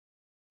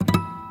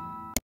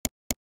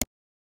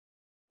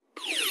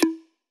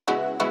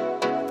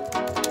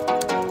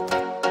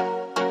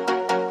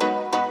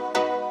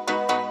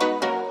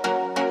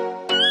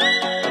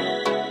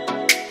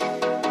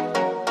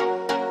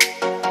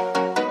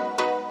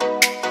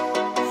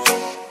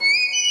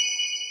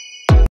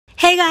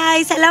Hey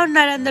guys, ఎలా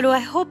ఉన్నారు అందరూ?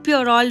 I hope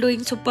you're all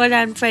doing super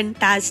and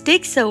fantastic.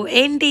 So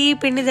ఏంటి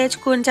పిండి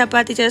తెచ్చుకొని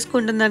చపాతీ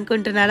చేసుకుంటుంది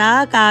అనుకుంటున్నారా?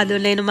 కాదు,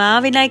 నేను మా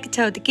వినాయక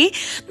చవితికి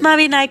మా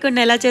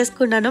వినాయకుడిని ఎలా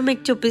చేసుకున్నానో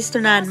మీకు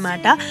చూపిస్తున్నా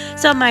అనమాట.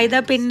 సో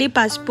మైదా పిండి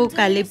పసుపు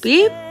కలిపి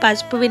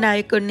పసుపు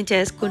వినాయకుడిని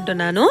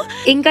చేసుకుంటున్నాను.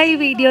 ఇంకా ఈ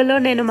వీడియోలో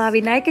నేను మా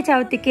వినాయక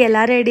చవితికి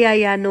ఎలా రెడీ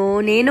అయ్యాను,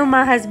 నేను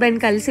మా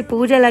హస్బెండ్ కలిసి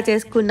పూజ ఎలా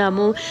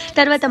చేసుకున్నాము,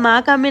 తర్వాత మా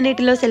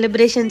కమ్యూనిటీలో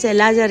సెలబ్రేషన్స్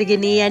ఎలా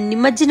జరిగినాయి అండ్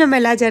నిమజ్జనం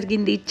ఎలా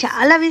జరిగింది,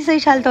 చాలా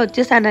విశేషాలతో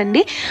వచ్చేసానండి.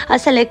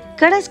 అసలు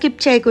ఎక్కడ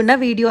స్కిప్ చేయకుండా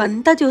వీడియో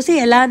అంతా చూసి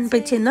ఎలా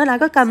అనిపించిందో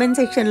నాకు కమెంట్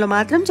సెక్షన్ లో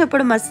మాత్రం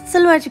చెప్పడం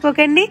అస్సలు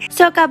మర్చిపోకండి.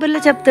 సో కబుర్లో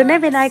చెప్తూనే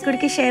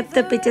వినాయకుడికి షేప్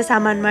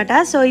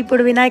తెప్పించేసామన్నమాట. సో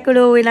ఇప్పుడు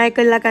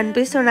వినాయకుడిలా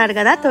కనిపిస్తున్నారు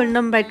కదా,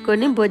 తొండం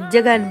పెట్టుకొని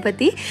బొజ్జ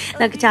గణపతి.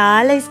 నాకు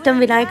చాలా ఇష్టం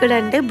వినాయకుడు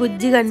అంటే.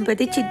 బుజ్జి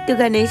గణపతి, చిట్టు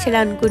గణేశుడు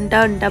అనుకుంటా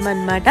ఉంటాం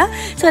అనమాట.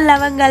 సో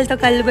లవంగాలతో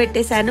కళ్ళు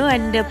పెట్టేశాను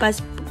అండ్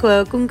పసుపు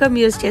కుంకుమ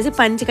యూజ్ చేసి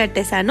పంచి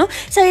కట్టేశాను.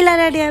 సో ఇలా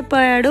రెడీ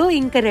అయిపోయాడు.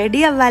 ఇంకా రెడీ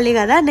అవ్వాలి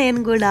కదా నేను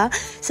కూడా.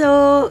 సో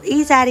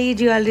ఈసారి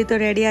జ్యువెలరీతో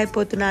రెడీ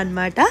అయిపోతున్నా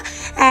అనమాట.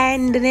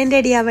 అండ్ నేను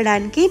రెడీ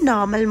అవ్వడానికి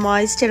నార్మల్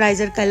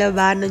మాయిశ్చరైజర్ కలర్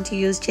బార్ నుంచి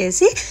యూజ్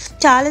చేసి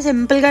చాలా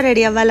సింపుల్గా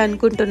రెడీ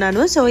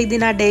అవ్వాలనుకుంటున్నాను. సో ఇది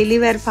నా డైలీ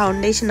వేర్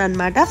ఫౌండేషన్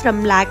అనమాట,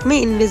 ఫ్రమ్ లాక్మీ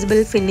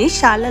ఇన్విజిబుల్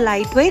ఫినిష్. చాలా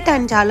లైట్ వెయిట్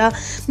అండ్ చాలా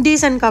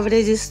డీసెంట్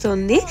కవరేజ్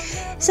ఇస్తుంది.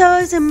 సో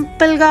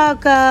సింపుల్గా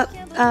ఒక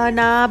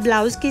నా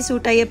బ్లౌజ్కి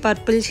సూట్ అయ్యే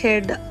పర్పుల్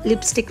షేడ్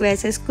లిప్స్టిక్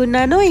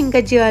వేసేసుకున్నాను. ఇంకా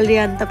జ్యువెలరీ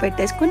అంతా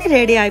పెట్టేసుకుని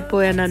రెడీ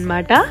అయిపోయాను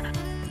అనమాట.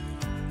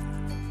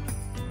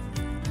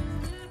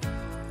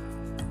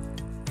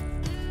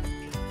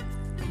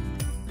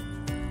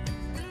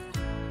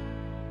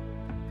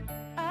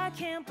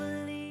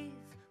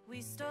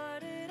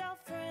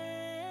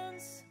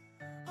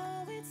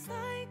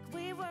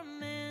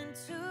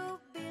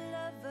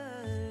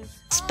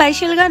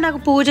 స్పెషల్గా నాకు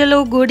పూజలు,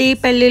 గుడి,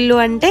 పెళ్ళిళ్ళు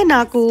అంటే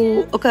నాకు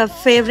ఒక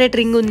ఫేవరెట్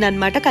రింగ్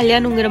ఉందన్నమాట.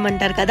 కళ్యాణ ఉంగరం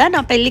అంటారు కదా,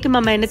 నా పెళ్ళికి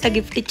మా మేనత్త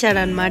గిఫ్ట్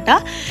ఇచ్చారనమాట.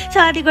 సో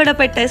అది కూడా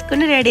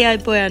పెట్టేసుకుని రెడీ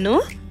అయిపోయాను.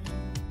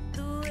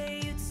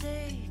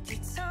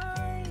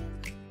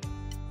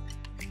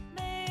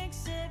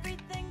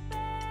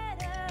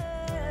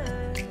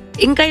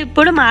 ఇంకా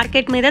ఇప్పుడు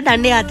మార్కెట్ మీద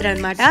దండయాత్ర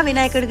అనమాట.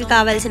 వినాయకుడికి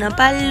కావాల్సిన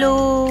పళ్ళు,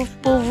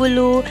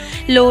 పువ్వులు,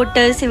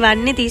 లోటస్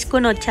ఇవన్నీ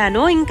తీసుకొని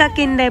వచ్చాను. ఇంకా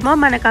కిందేమో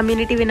మన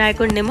కమ్యూనిటీ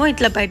వినాయకుడినేమో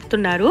ఇట్లా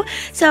పెడుతున్నారు.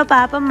 సో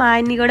పాపం మా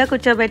ఆయన్ని కూడా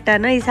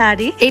కూర్చోబెట్టాను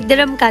ఈసారి.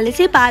 ఇద్దరం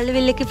కలిసి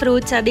పాలవిల్లికి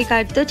ఫ్రూట్స్ అది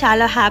కడుతూ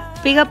చాలా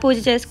హ్యాపీగా పూజ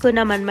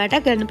చేసుకున్నాం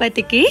అనమాట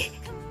గణపతికి.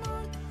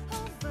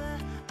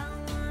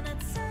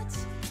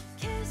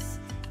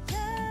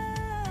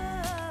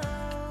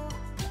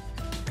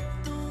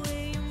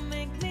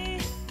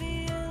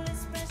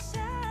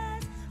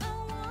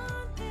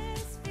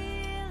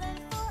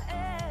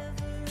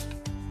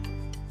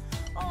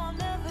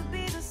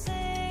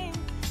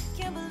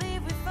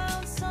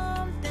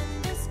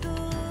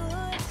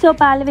 సో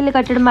పాలవిల్లి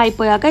కట్టడం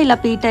అయిపోయాక ఇలా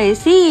పీట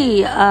వేసి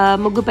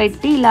ముగ్గు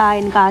పెట్టి ఇలా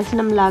ఆయనకు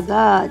ఆసనం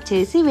లాగా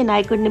చేసి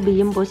వినాయకుడిని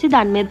బియ్యం పోసి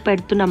దాని మీద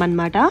పెడుతున్నాం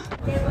అనమాట.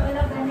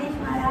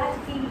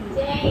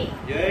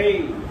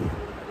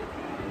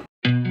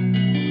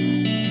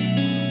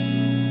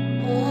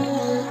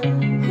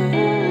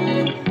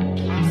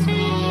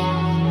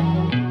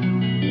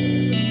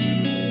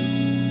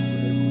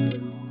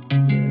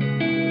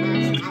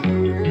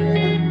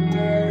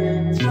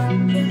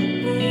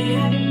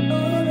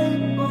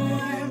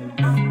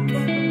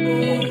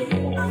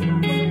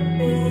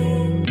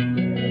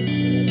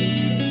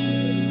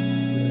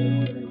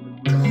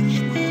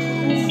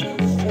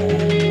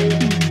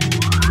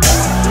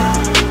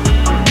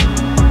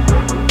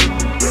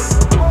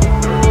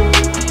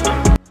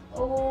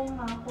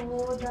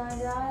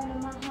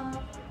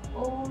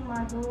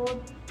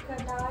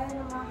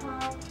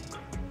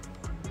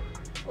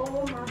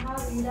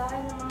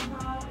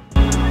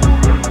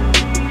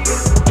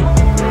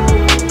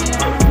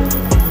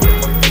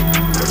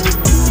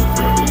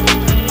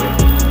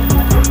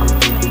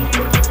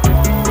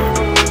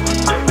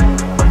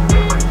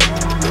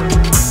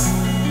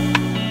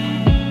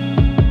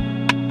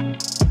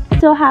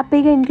 సో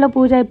హ్యాపీగా ఇంట్లో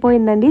పూజ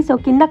అయిపోయిందండి. సో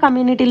కింద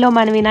కమ్యూనిటీలో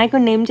మన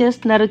వినాయకుడిని ఏం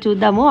చేస్తున్నారో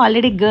చూద్దాము.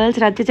 ఆల్రెడీ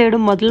గర్ల్స్ రచ్చ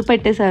చేయడం మొదలు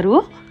పెట్టేశారు.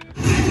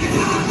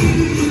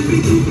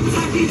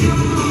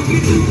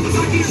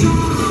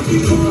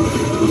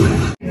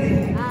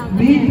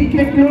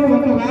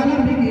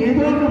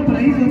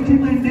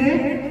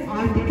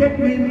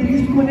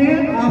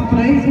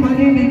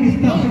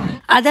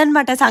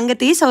 అదనమాట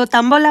సంగతి. సో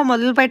తంబోలా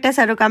మొదలు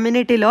పెట్టేశారు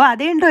కమ్యూనిటీలో.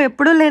 అదేంటో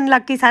ఎప్పుడు లేని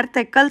లక్ ఈసారి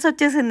తెక్కాల్సి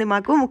వచ్చేసింది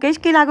మాకు.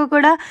 ముఖేష్కి నాకు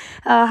కూడా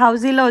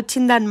హౌజీలో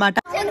వచ్చింది అనమాట.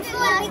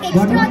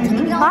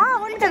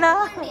 ఉంటుందా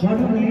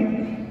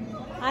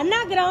అన్న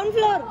గ్రౌండ్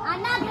ఫ్లోర్?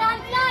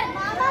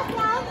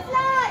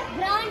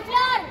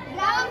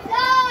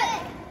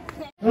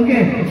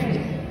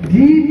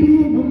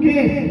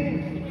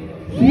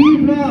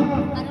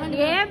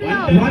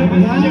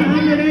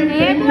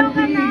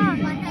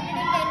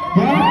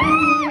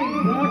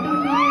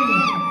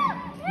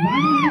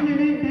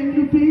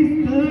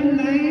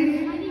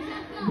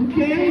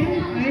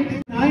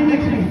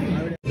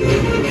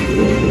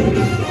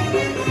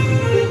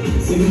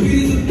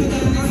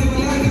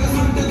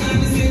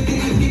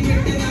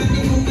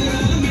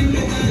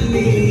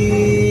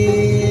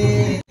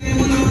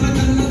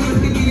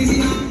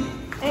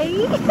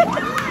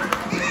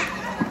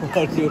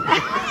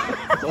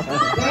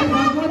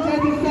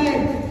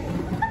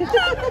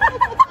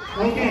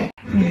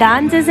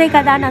 డాన్సెసే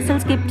కదా అని అసలు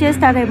స్కిప్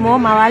చేస్తారేమో,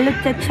 మా వాళ్ళు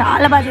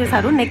చాలా బాగా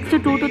చేశారు. నెక్స్ట్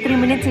 2 to 3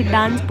 minutes ఈ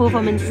డాన్స్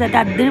పర్ఫార్మెన్సెస్ అయితే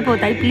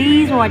అద్దరిపోతాయి.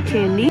 ప్లీజ్ వాచ్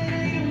చేయండి.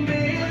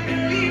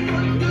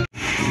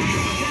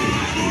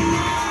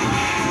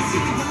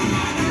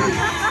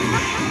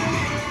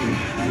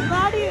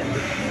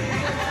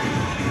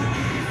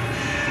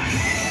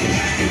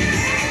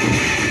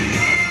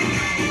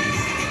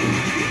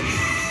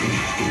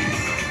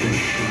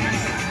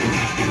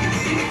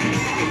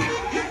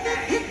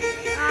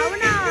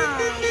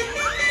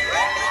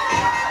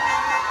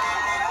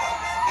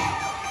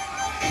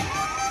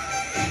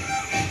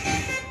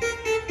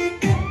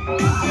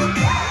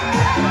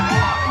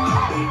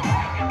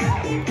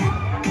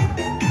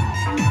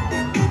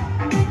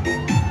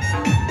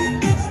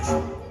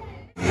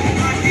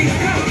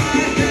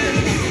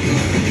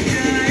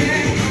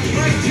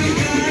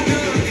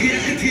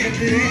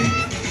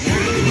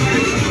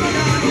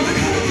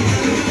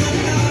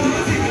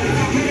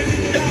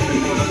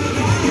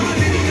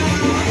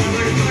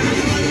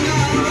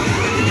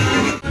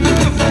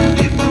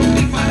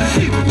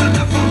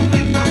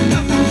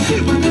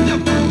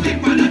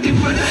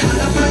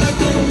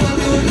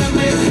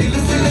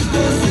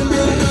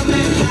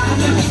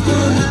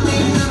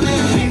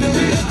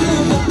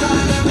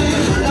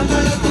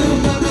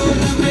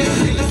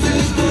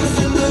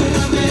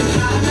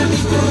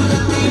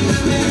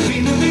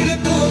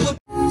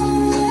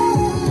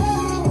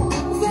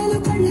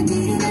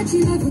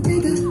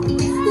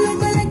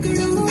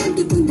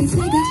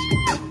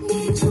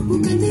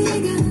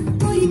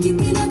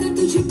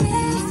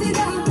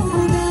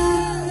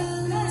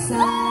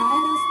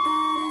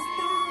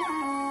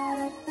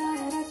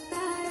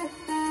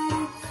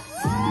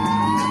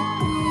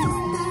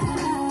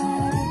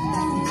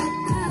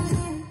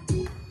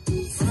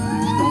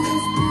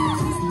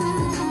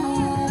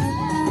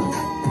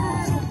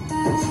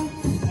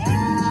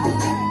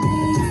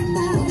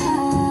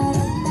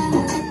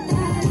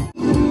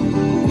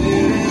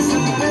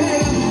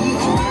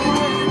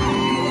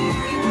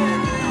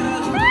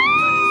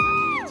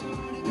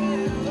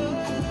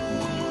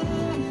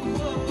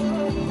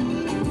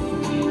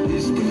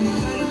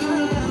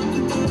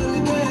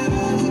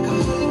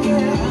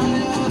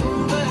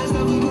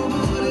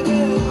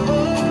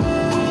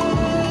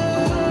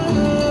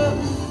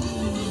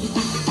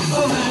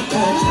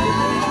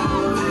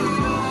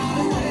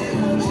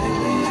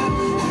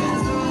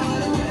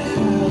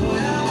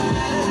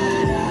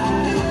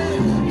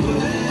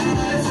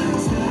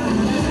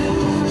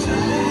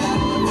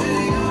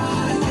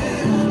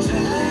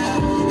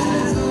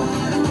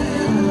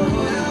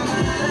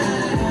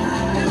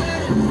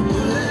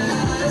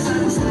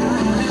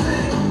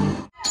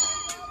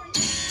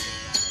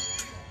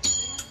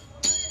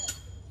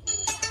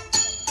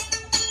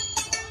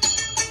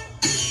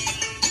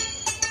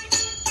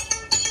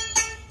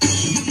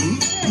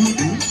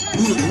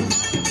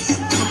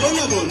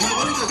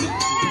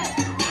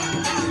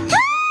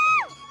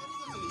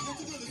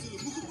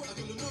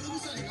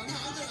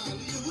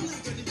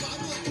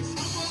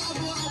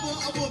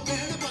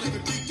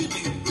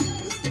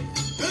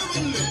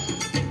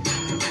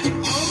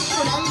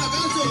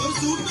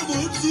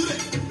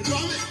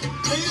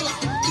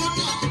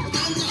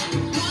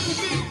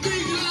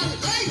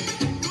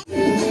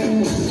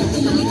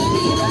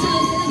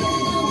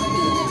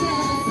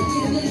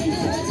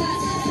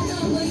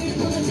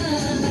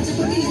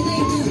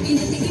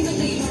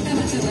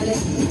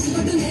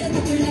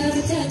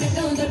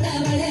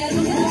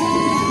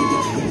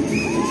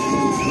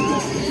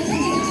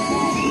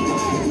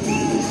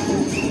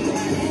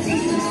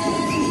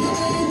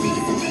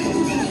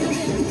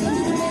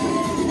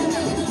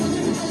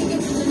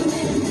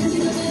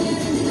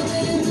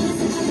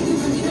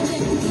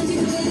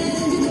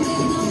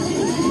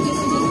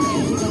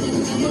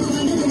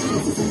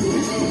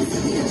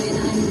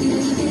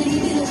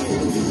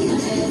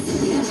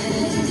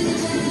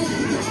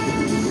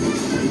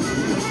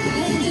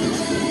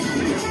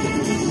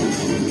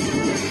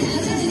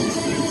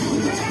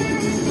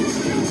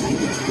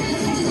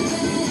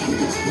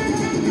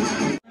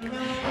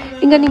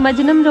 ఇంకా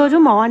నిమజ్జనం రోజు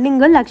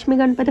మార్నింగ్ లక్ష్మీ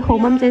గణపతి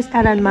హోమం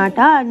చేస్తారనమాట.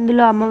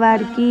 అందులో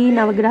అమ్మవారికి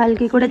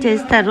నవగ్రహాలకి కూడా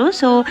చేస్తారు.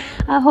 సో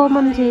ఆ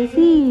హోమం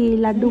చేసి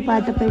లడ్డు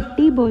పాట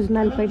పెట్టి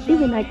భోజనాలు పెట్టి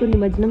వినాయకుడి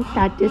నిమజ్జనం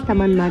స్టార్ట్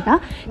చేస్తామన్నమాట.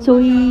 సో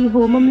ఈ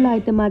హోమంలో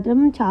అయితే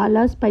మాత్రం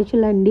చాలా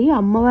స్పెషల్ అండి.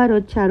 అమ్మవారు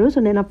వచ్చారు.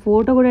 సో నేను ఆ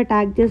ఫోటో కూడా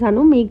ట్యాగ్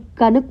చేశాను. మీకు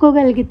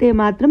కనుక్కోగలిగితే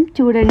మాత్రం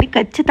చూడండి,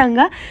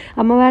 ఖచ్చితంగా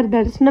అమ్మవారి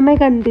దర్శనమే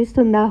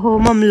కనిపిస్తుంది ఆ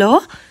హోమంలో.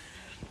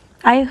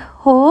 I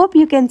hope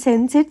you can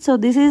sense it. So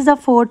this is the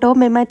photo.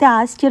 మేమైతే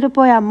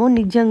ఆశ్చర్యపోయాము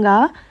నిజంగా.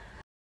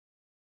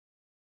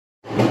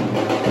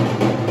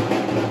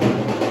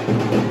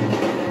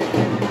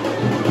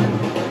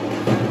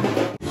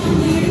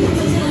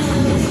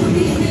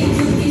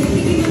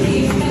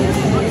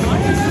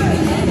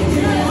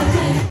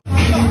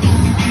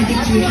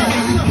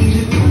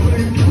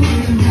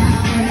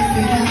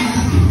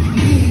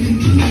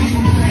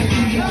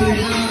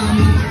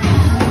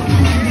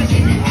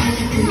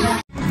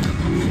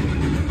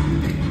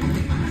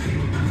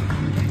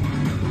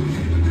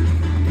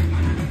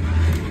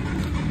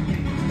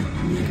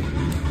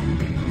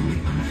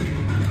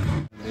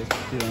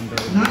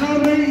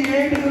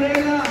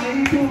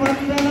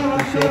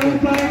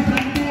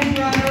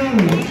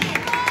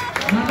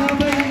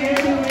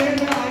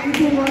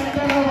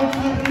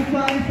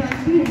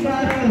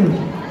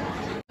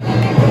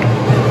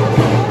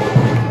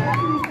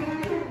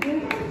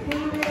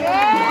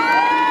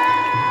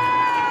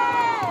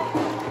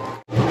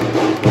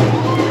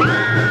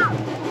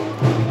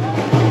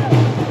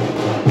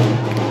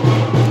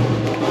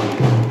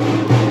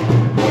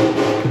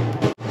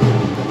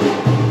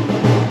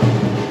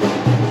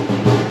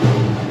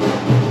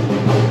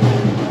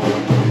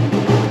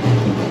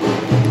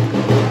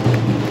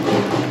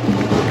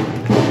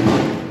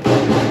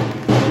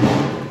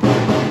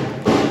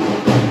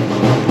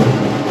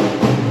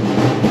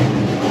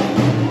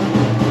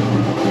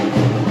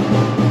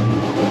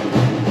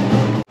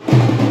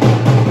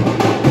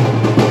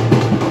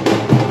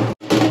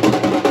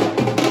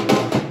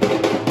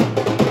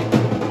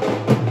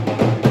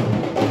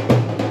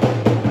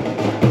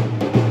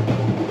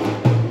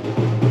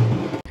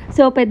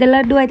 సో పెద్ద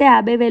లడ్డు అయితే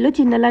 50,000,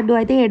 చిన్న లడ్డు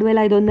అయితే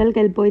 7,500కి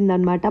వెళ్ళిపోయింది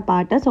అనమాట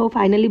పాట. సో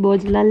ఫైనల్లీ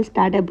భోజనాలు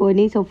స్టార్ట్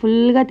అయిపోయినాయి. సో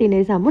ఫుల్గా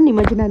తినేసాము.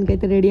 నిమజ్జనానికి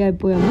అయితే రెడీ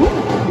అయిపోయాము.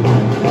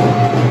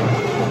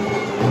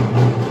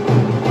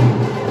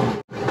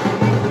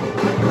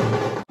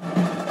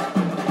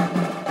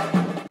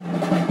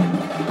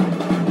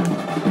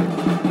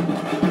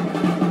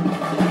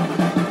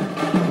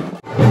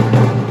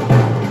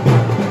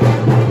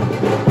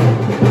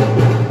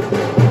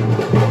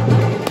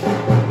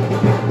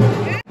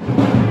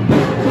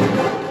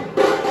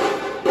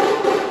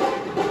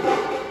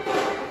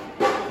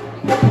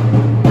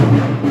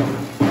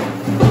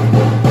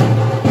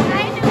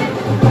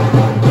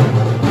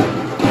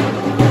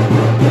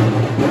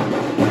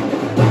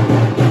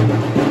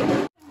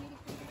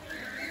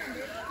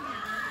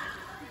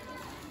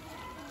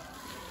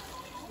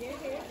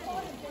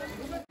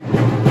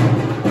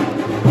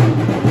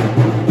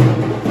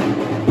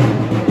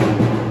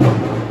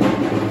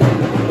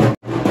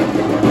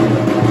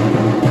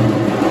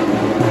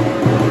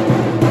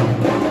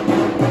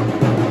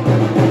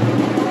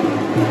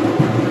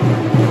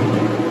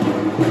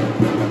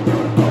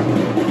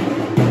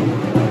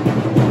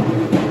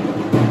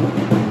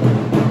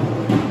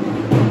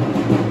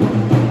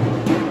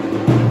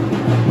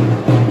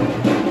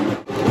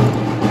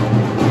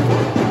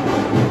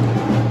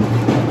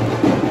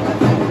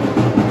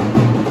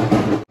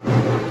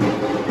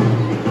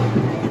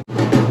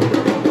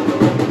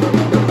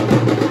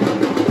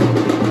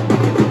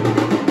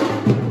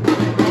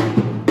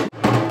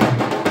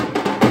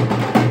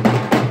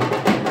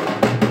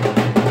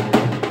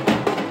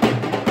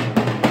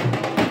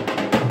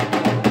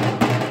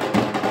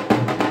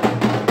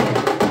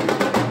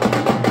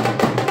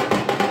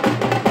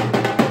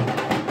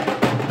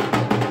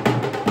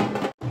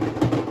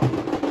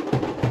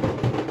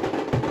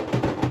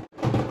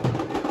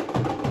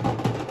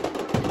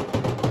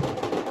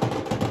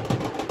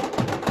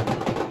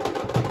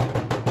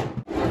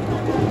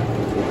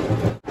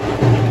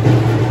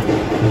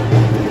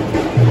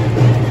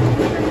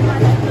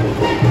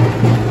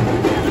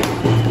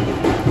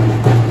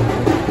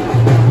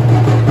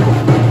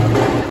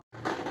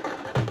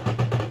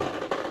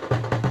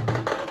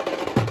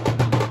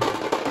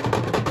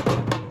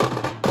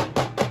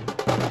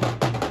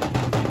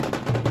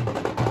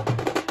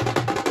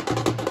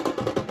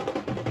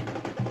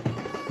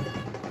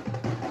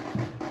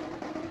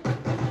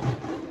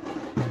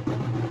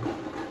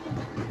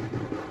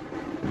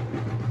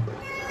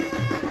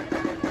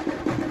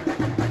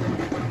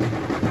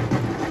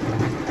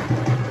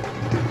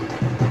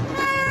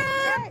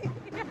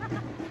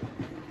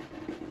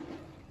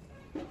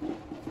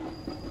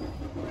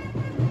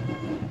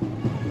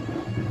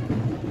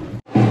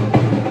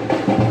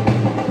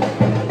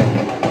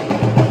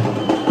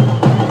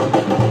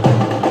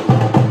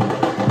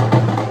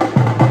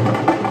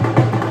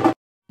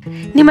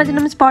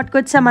 నిమజ్జనం స్పాట్కి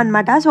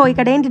వచ్చామన్నమాట. సో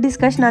ఇక్కడ ఏంటి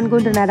డిస్కషన్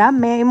అనుకుంటున్నారా,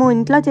 మేము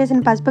ఇంట్లో చేసిన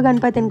పసుపు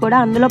గణపతిని కూడా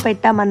అందులో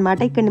పెట్టామన్నమాట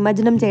ఇక్కడ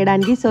నిమజ్జనం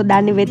చేయడానికి. సో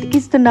దాన్ని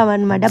వెతికిస్తున్నాం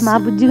అనమాట. మా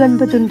బుజ్జి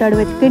గణపతి ఉంటాడు,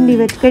 వెతకండి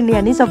వెతకండి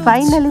అని. So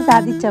finally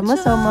సాధించాము.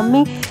 సో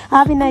మమ్మీ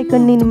ఆ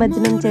వినాయకుడిని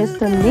నిమజ్జనం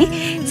చేస్తుంది.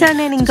 సో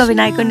నేను ఇంకో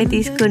వినాయకుడిని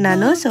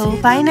తీసుకున్నాను. So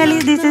finally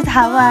this is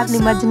how are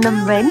నిమజ్జనం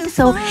వెంట్.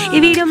 సో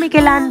ఈ వీడియో మీకు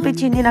ఎలా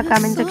అనిపించింది నా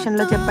కామెంట్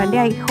సెక్షన్లో చెప్పండి.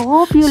 I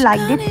hope you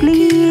like it.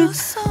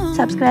 Please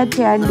subscribe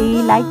చేయండి,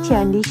 లైక్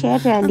చేయండి,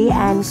 షేర్ చేయండి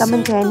అండ్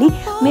కమెంట్ చేయండి.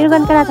 మీరు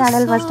కనుక నా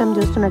ఛానల్ ఫస్ట్ టైం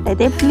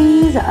చూస్తున్నట్టయితే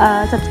ప్లీజ్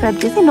సబ్స్క్రైబ్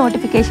చేసి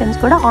నోటిఫికేషన్స్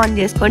కూడా ఆన్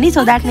చేసుకోండి.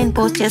 సో దాట్ నేను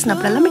పోస్ట్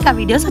చేసినప్పుడల్లా మీకు ఆ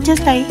వీడియోస్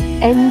వచ్చేస్తాయి.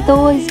 ఎంతో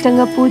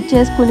ఇష్టంగా పూజ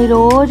చేసుకుని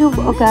రోజు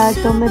ఒక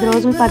 9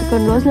 రోజులు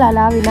 11 రోజులు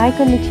అలా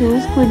వినాయకుడిని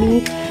చూసుకుని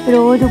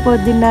రోజు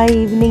పొద్దున్న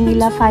ఈవినింగ్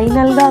ఇలా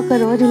ఫైనల్గా ఒక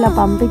రోజు ఇలా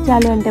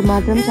పంపించాలి అంటే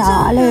మాత్రం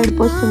చాలా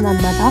ఏడుపు వస్తుంది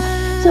అనమాట.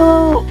 సో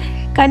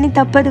కానీ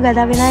తప్పదు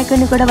కదా,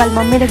 వినాయకుడిని కూడా వాళ్ళ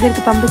మమ్మీ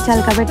దగ్గరికి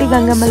పంపించాలి కాబట్టి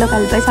గంగమ్మలో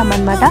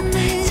కలిపేసామన్నమాట.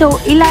 సో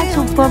ఇలా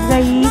సూపర్గా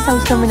ఈ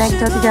సంవత్సరం వినాయక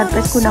చవితి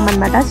జరిపేసుకున్నాం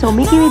అనమాట. సో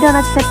మీకు ఈ వీడియో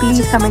నచ్చితే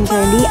ప్లీజ్ కమెంట్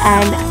చేయండి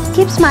and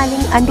keep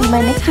smiling until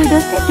my next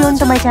video. Stay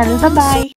tune to my channel. Bye.